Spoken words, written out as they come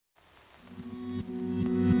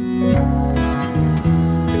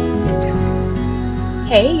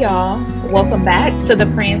Hey y'all, welcome back to the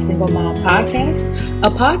Praying Single Mom podcast, a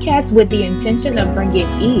podcast with the intention of bringing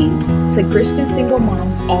ease to Christian single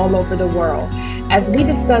moms all over the world as we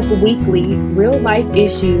discuss weekly real life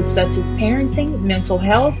issues such as parenting, mental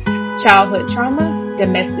health, childhood trauma,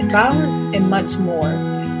 domestic violence, and much more.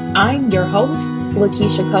 I'm your host,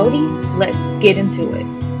 Lakeisha Cody. Let's get into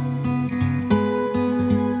it.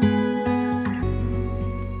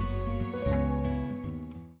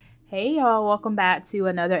 Hey y'all, welcome back to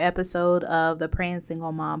another episode of the Praying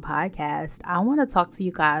Single Mom podcast. I want to talk to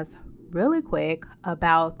you guys really quick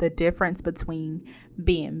about the difference between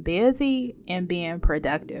being busy and being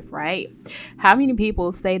productive, right? How many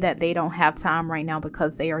people say that they don't have time right now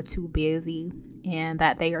because they are too busy and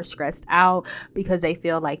that they are stressed out because they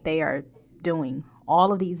feel like they are doing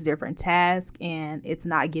all of these different tasks and it's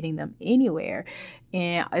not getting them anywhere.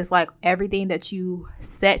 And it's like everything that you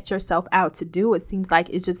set yourself out to do, it seems like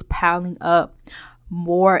it's just piling up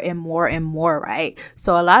more and more and more, right?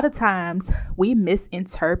 So a lot of times we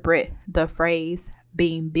misinterpret the phrase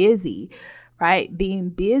being busy, right?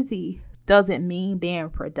 Being busy doesn't mean being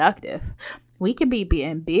productive. We can be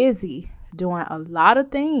being busy doing a lot of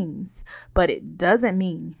things, but it doesn't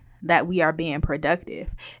mean that we are being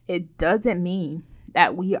productive. It doesn't mean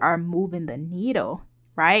that we are moving the needle,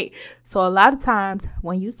 right? So a lot of times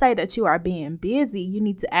when you say that you are being busy, you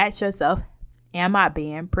need to ask yourself, am I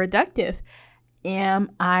being productive?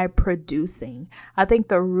 Am I producing? I think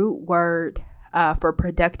the root word for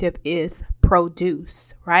productive is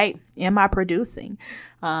produce, right? Am I producing?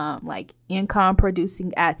 Like income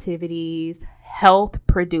producing activities, health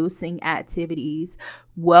producing activities,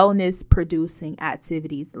 wellness producing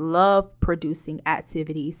activities, love producing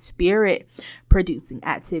activities, spirit producing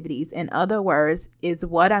activities. In other words, is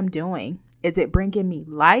what I'm doing, is it bringing me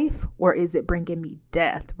life or is it bringing me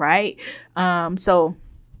death, right? So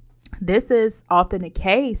this is often the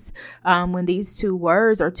case when these two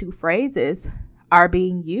words or two phrases are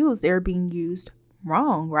being used. They're being used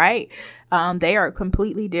wrong, right? They are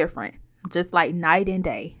completely different, just like night and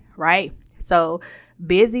day, right? So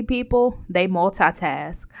busy people, they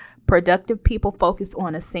multitask. Productive people focus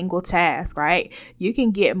on a single task, right? You can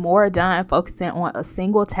get more done focusing on a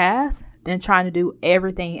single task than trying to do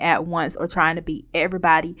everything at once or trying to be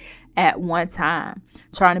everybody at one time,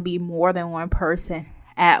 trying to be more than one person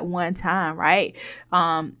at one time, right?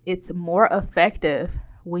 It's more effective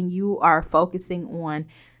when you are focusing on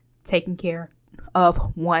taking care of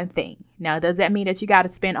one thing. Now, does that mean that you got to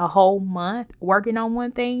spend a whole month working on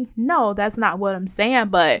one thing? No, that's not what I'm saying.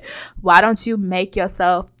 But why don't you make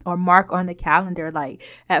yourself or mark on the calendar, like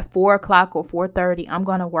at 4 o'clock or 4:30, I'm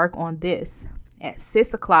going to work on this. At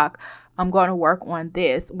 6 o'clock, I'm going to work on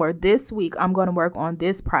this. Or this week, I'm going to work on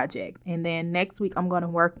this project. And then next week, I'm going to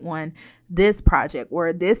work on this project.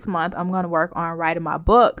 Or this month, I'm going to work on writing my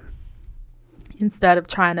book. Instead of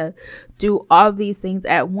trying to do all of these things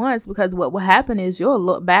at once, because what will happen is you'll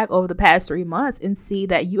look back over the past 3 months and see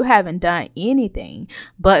that you haven't done anything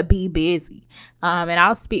but be busy. And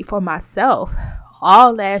I'll speak for myself.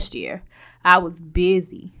 All last year, I was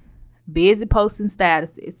busy posting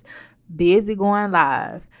statuses, busy going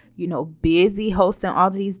live, busy hosting all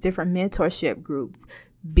these different mentorship groups,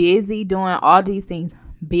 busy doing all these things,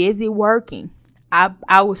 busy working.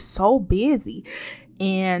 I was so busy.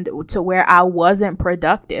 And to where I wasn't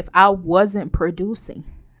productive. I wasn't producing.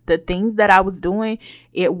 The things that I was doing,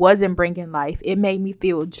 it wasn't bringing life. It made me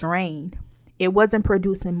feel drained. It wasn't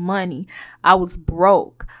producing money. I was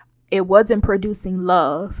broke. It wasn't producing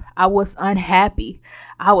love. I was unhappy.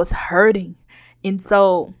 I was hurting. And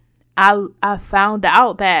so I found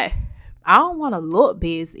out that I don't want to look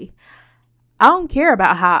busy. I don't care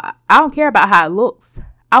about how it looks.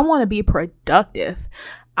 I want to be productive.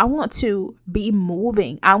 I want to be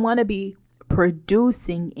moving. I want to be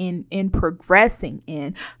producing and progressing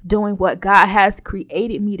and doing what God has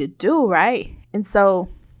created me to do, right? And so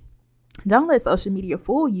don't let social media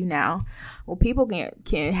fool you now. Well, people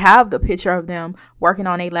can have the picture of them working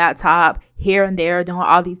on a laptop here and there, doing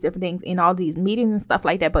all these different things in all these meetings and stuff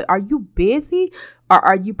like that. But are you busy or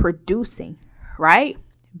are you producing, right?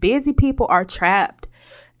 Busy people are trapped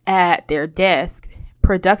at their desk.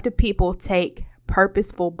 Productive people take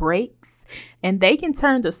purposeful breaks and they can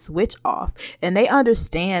turn the switch off, and they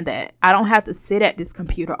understand that I don't have to sit at this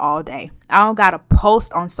computer all day. I don't got to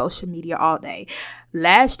post on social media all day.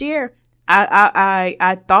 Last year,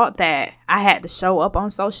 I thought that I had to show up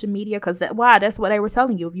on social media because that's what they were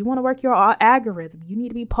telling you. If you want to work your algorithm, you need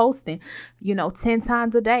to be posting, 10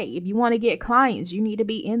 times a day. If you want to get clients, you need to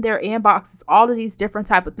be in their inboxes, all of these different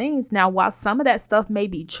type of things. Now, while some of that stuff may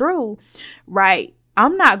be true, right,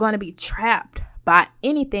 I'm not going to be trapped by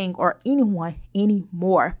anything or anyone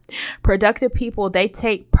anymore. Productive people, they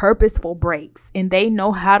take purposeful breaks and they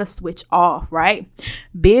know how to switch off, right?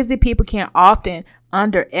 Busy people can often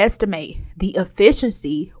underestimate the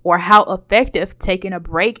efficiency or how effective taking a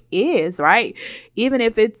break is, right? Even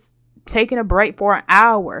if it's taking a break for an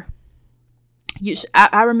hour.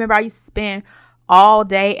 I remember I used to spend all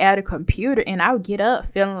day at a computer and I would get up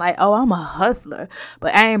feeling like, oh, I'm a hustler,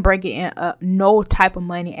 but I ain't breaking in no type of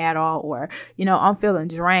money at all. Or, I'm feeling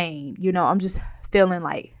drained. I'm just feeling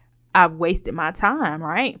like I've wasted my time,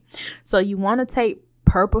 right? So you want to take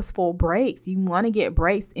purposeful breaks. You want to get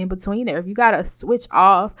breaks in between there. If you got to switch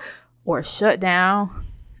off or shut down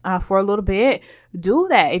for a little bit, do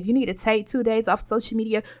that. If you need to take 2 days off social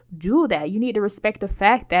media, do that. You need to respect the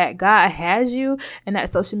fact that God has you and that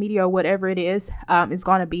social media or whatever it is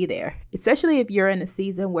going to be there. Especially if you're in a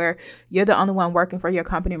season where you're the only one working for your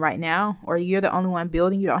company right now, or you're the only one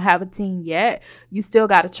building, you don't have a team yet, you still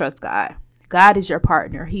got to trust God. God is your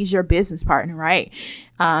partner. He's your business partner, right?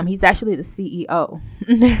 He's actually the CEO.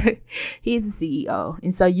 He's the CEO.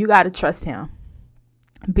 And so you got to trust him.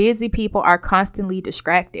 Busy people are constantly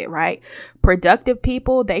distracted, right? Productive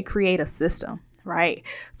people, they create a system, right?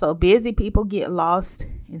 So busy people get lost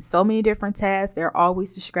in so many different tasks. They're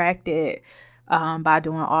always distracted by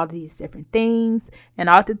doing all these different things. And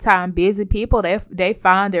oftentimes busy people, they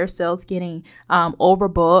find themselves getting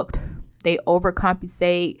overbooked. They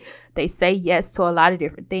overcompensate. They say yes to a lot of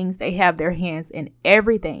different things. They have their hands in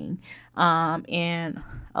everything. And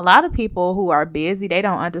a lot of people who are busy, they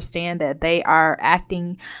don't understand that they are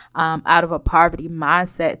acting out of a poverty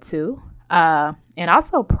mindset too. And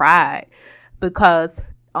also pride, because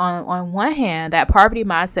on one hand, that poverty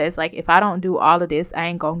mindset is like, if I don't do all of this, I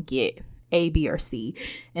ain't going to get A, B, or C.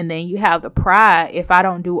 And then you have the pride. If I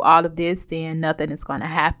don't do all of this, then nothing is going to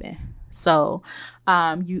happen. So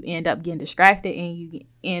you end up getting distracted and you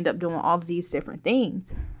end up doing all of these different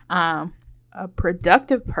things. A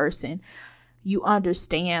productive person, you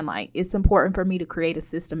understand, like, it's important for me to create a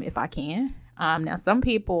system if I can. Now, some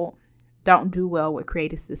people don't do well with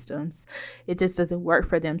creative systems. It just doesn't work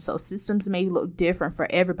for them. So systems may look different for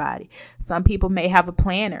everybody. Some people may have a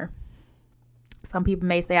planner. Some people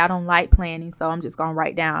may say, I don't like planning, so I'm just going to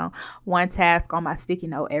write down one task on my sticky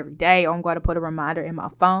note every day, or I'm going to put a reminder in my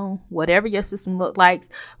phone. Whatever your system looks like,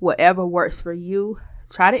 whatever works for you,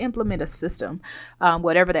 try to implement a system,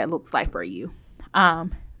 whatever that looks like for you.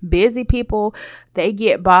 Busy people, they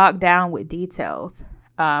get bogged down with details.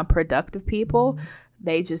 Productive people,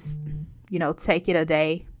 they just, take it a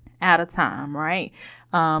day at a time, right?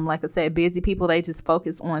 Like I said, busy people, they just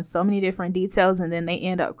focus on so many different details and then they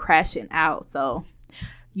end up crashing out. So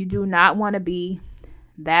you do not want to be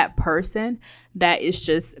that person that is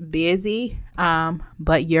just busy,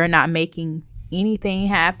 but you're not making anything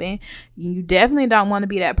happen. You definitely don't want to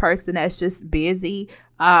be that person that's just busy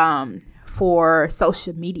for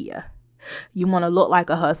social media. You want to look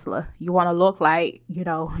like a hustler. You want to look like, you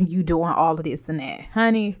doing all of this and that.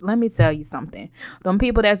 Honey, let me tell you something. Them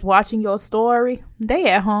people that's watching your story,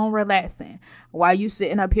 they at home relaxing while you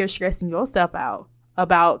sitting up here stressing yourself out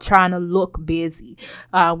about trying to look busy.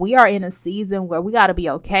 We are in a season where we got to be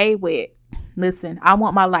okay with, listen, I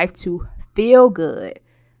want my life to feel good.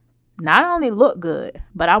 Not only look good,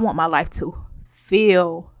 but I want my life to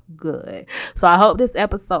feel good. So I hope this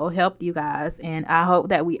episode helped you guys, and I hope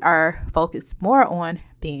that we are focused more on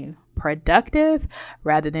being productive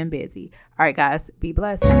rather than busy. All right, guys, be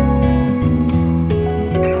blessed.